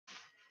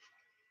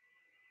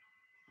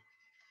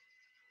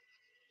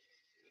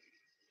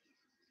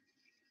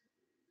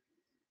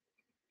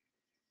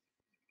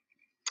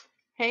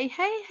Hey,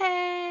 hey,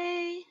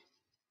 hey.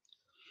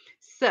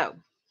 So,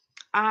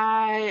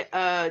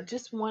 I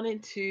just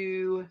wanted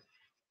to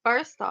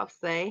first off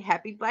say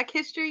happy Black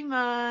History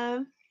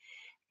Month.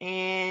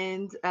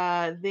 And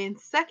then,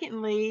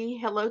 secondly,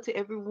 hello to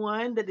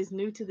everyone that is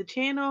new to the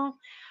channel.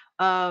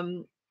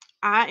 Um,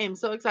 I am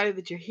so excited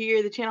that you're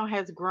here. The channel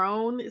has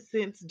grown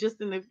since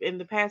just in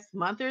the past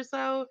month or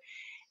so,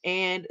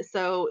 and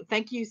so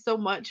thank you so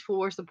much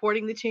for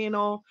supporting the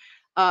channel.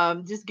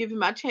 Just giving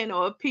my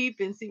channel a peep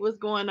and see what's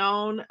going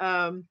on.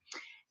 And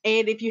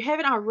if you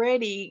haven't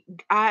already,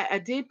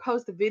 I did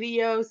post a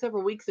video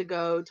several weeks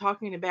ago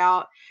talking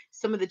about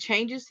some of the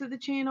changes to the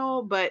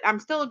channel, but I'm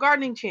still a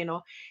gardening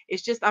channel.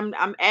 It's just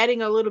I'm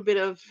adding a little bit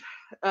of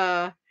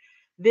uh,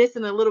 this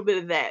and a little bit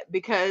of that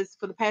because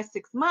for the past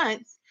 6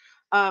 months,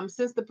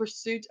 since the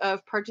pursuit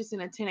of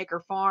purchasing a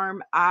 10-acre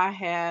farm, I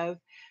have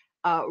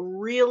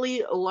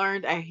really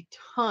learned a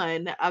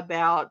ton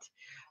about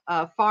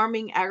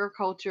farming,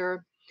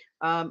 agriculture,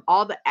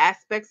 all the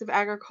aspects of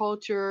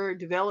agriculture,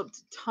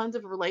 developed tons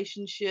of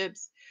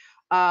relationships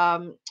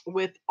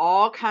with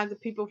all kinds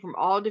of people from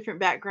all different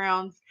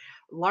backgrounds,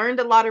 learned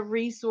a lot of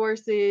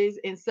resources.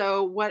 And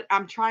so, what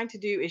I'm trying to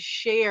do is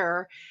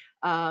share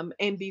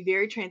and be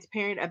very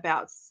transparent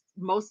about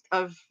most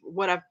of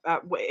what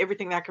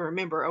everything that I can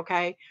remember.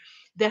 Okay,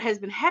 that has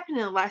been happening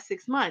in the last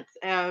 6 months.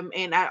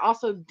 And I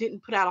also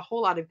didn't put out a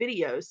whole lot of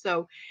videos.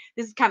 So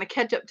this is kind of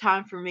catch up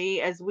time for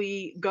me as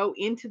we go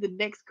into the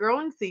next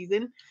growing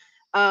season.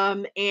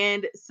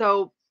 And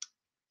so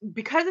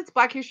because it's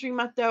Black History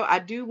Month, though, I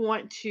do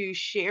want to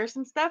share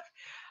some stuff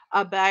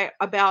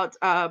about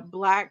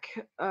Black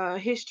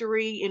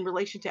history in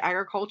relation to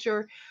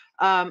agriculture.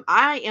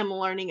 I am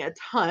learning a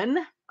ton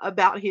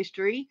about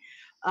history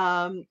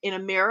in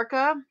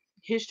America,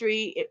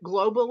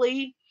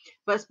 globally,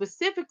 but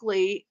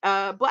specifically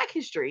Black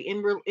history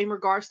in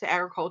regards to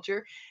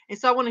agriculture. And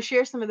so I want to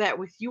share some of that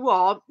with you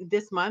all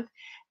this month.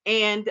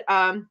 And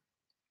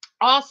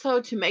also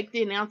to make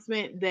the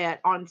announcement that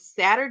on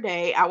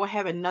Saturday I will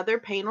have another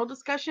panel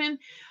discussion.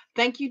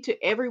 Thank you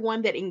to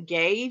everyone that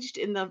engaged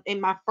in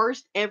my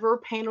first ever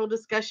panel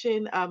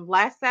discussion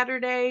last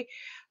Saturday.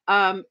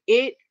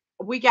 It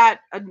We got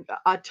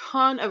a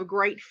ton of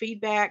great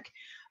feedback.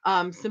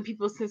 Some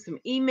people sent some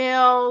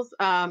emails.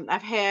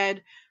 I've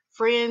had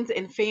friends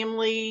and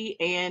family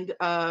and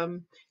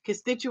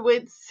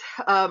constituents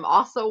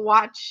also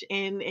watch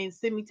and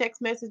send me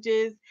text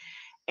messages,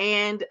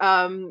 and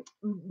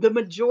the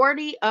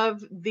majority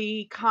of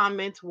the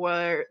comments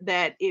were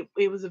that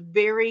it was a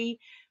very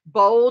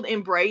bold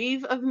and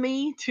brave of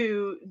me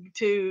to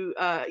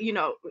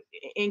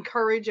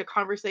encourage a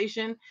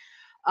conversation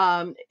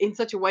in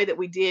such a way that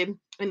we did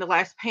in the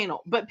last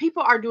panel. But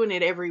people are doing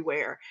it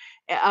everywhere.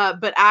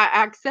 But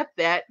I accept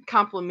that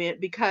compliment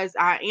because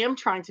I am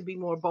trying to be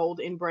more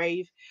bold and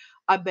brave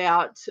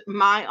about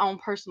my own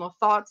personal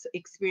thoughts,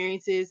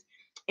 experiences,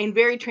 and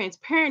very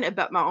transparent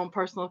about my own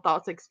personal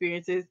thoughts,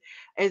 experiences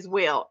as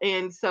well.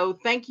 And so,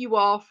 thank you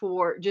all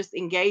for just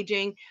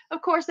engaging.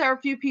 Of course, there are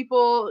a few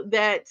people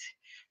that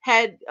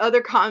had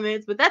other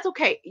comments, but that's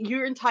okay.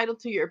 You're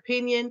entitled to your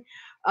opinion.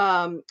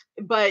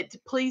 But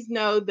please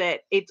know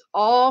that it's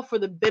all for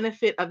the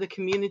benefit of the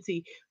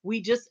community.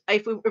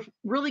 If we're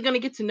really going to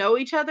get to know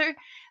each other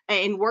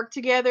and work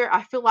together,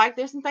 I feel like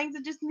there's some things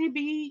that just need to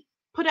be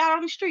put out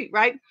on the street,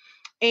 right?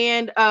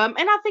 And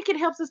I think it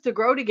helps us to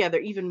grow together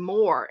even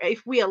more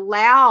if we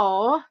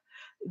allow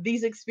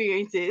these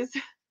experiences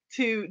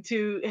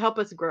to help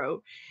us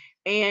grow.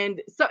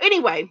 And so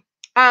anyway,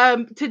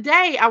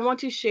 today I want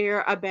to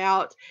share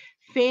about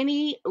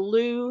Fannie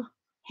Lou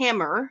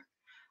Hamer.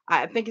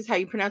 I think is how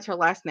you pronounce her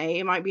last name.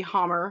 It might be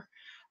Hamer.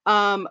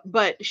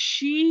 But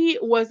she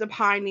was a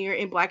pioneer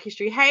in Black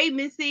history. Hey,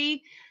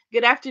 Missy,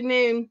 good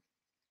afternoon.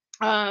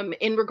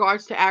 In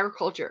regards to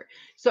agriculture.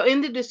 So, in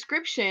the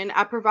description,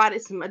 I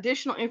provided some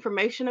additional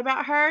information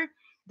about her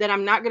that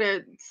I'm not going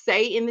to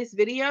say in this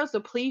video. So,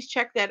 please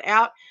check that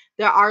out.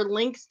 There are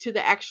links to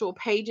the actual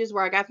pages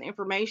where I got the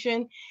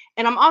information.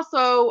 And I'm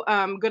also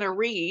going to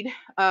read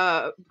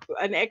an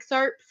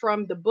excerpt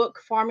from the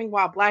book Farming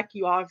While Black.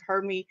 You all have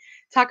heard me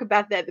talk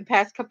about that the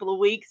past couple of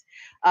weeks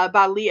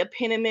by Leah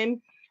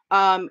Penniman.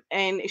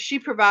 And she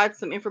provides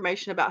some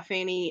information about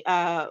Fannie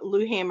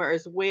Lou Hamer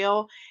as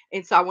well.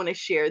 And so I want to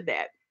share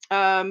that.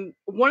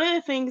 One of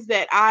the things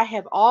that I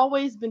have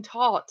always been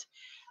taught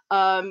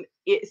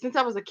since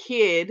I was a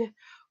kid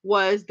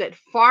was that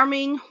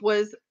farming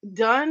was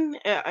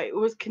it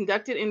was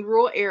conducted in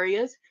rural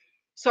areas.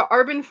 So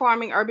urban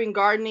farming, urban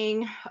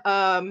gardening,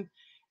 and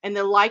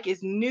the like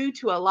is new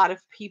to a lot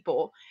of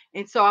people.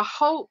 And so I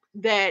hope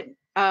that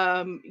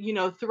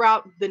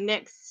throughout the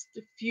next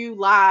few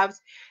lives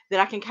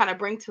that I can kind of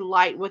bring to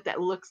light what that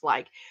looks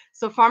like.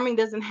 So farming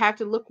doesn't have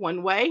to look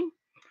one way.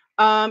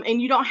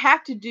 And you don't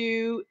have to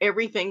do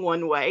everything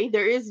one way.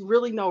 There is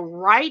really no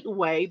right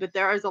way, but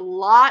there is a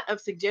lot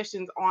of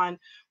suggestions on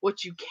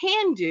what you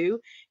can do.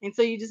 And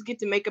so you just get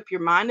to make up your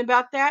mind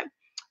about that.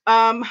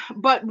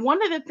 But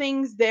one of the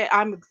things that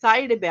I'm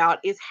excited about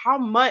is how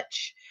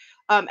much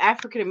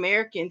African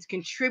Americans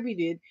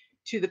contributed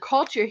to the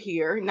culture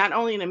here, not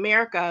only in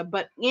America,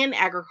 but in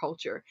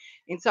agriculture.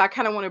 And so I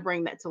kind of want to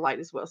bring that to light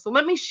as well. So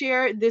let me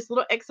share this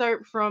little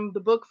excerpt from the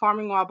book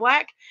Farming While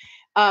Black.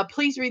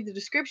 Please read the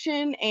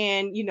description.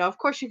 And, of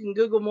course, you can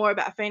Google more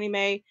about Fannie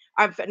Mae,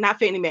 not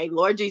Fannie Mae,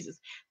 Lord Jesus,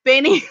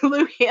 Fannie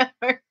Lou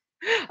Hamer.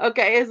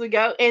 Okay, as we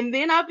go. And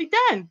then I'll be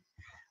done.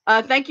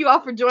 Thank you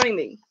all for joining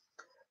me.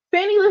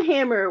 Fannie Lou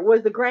Hamer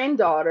was the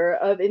granddaughter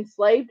of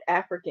enslaved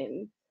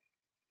Africans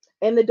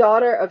and the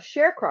daughter of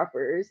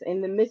sharecroppers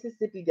in the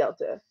Mississippi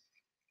Delta.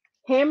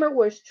 Hamer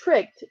was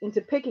tricked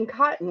into picking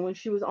cotton when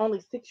she was only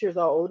 6 years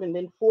old and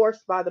then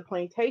forced by the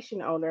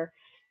plantation owner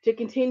to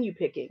continue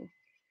picking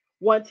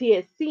once he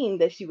had seen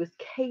that she was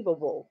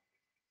capable.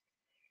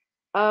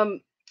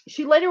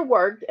 She later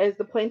worked as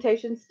the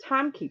plantation's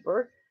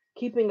timekeeper,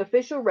 keeping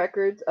official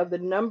records of the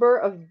number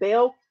of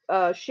bale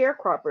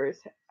sharecroppers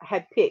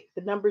had picked,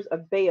 the numbers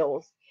of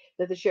bales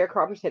that the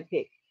sharecroppers had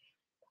picked.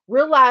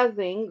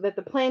 Realizing that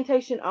the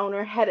plantation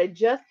owner had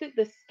adjusted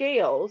the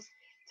scales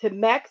to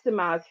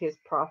maximize his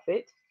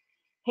profit,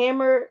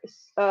 Hamer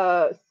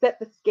set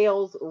the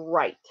scales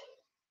right.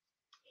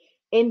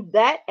 In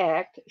that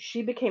act,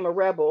 she became a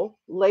rebel,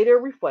 later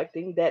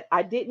reflecting that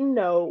I didn't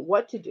know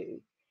what to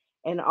do,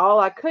 and all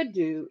I could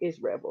do is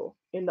rebel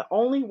in the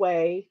only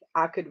way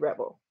I could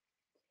rebel.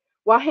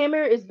 While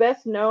Hamer is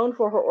best known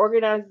for her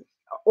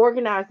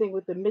organizing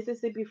with the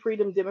Mississippi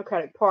Freedom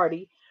Democratic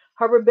Party,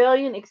 her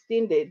rebellion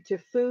extended to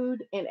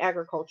food and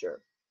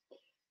agriculture.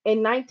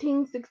 In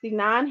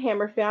 1969,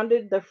 Hamer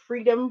founded the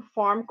Freedom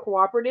Farm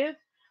Cooperative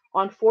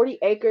on 40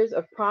 acres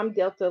of prime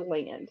Delta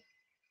land.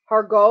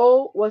 Her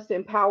goal was to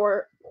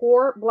empower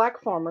poor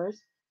black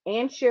farmers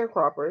and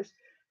sharecroppers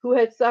who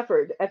had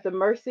suffered at the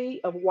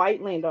mercy of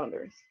white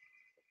landowners.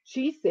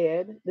 She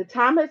said, "The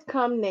time has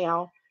come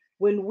now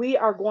when we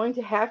are going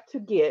to have to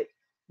get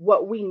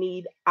what we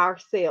need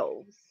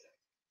ourselves.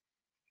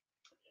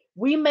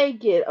 We may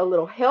get a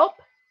little help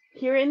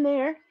here and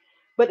there,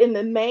 but in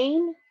the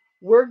main,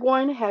 we're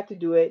going to have to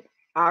do it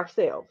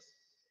ourselves."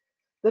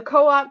 The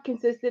co op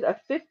consisted of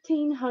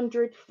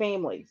 1,500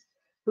 families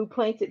who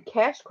planted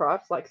cash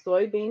crops like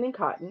soybean and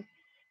cotton,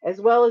 as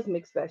well as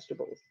mixed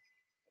vegetables.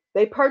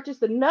 They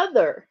purchased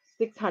another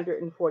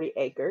 640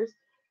 acres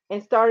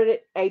and started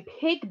a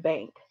pig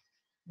bank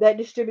that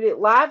distributed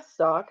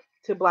livestock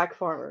to black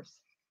farmers.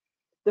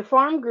 The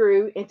farm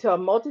grew into a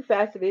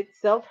multifaceted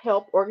self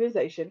help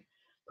organization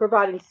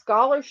providing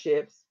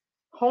scholarships,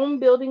 home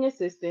building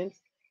assistance,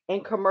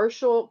 and a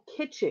commercial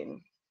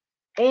kitchen,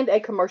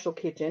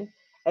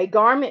 a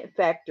garment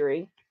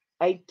factory,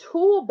 a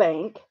tool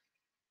bank,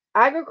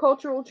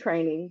 agricultural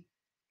training,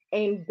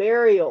 and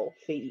burial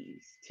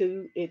fees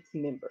to its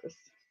members.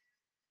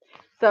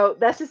 So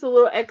that's just a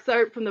little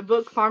excerpt from the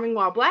book Farming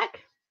While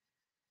Black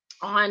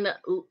on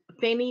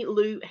Fannie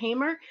Lou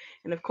Hamer.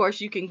 And of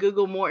course, you can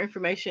Google more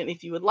information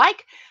if you would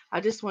like.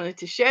 I just wanted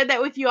to share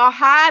that with you all.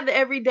 Hi, the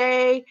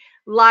everyday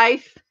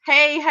life.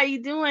 Hey, how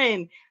you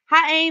doing?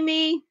 Hi,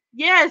 Amy.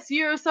 Yes,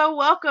 you're so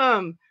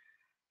welcome.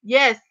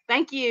 Yes,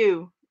 thank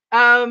you.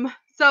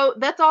 So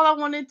that's all I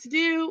wanted to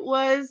do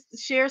was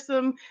share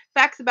some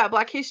facts about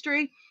Black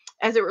history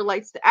as it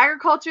relates to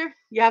agriculture.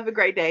 You have a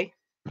great day.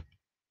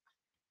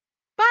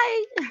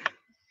 Bye.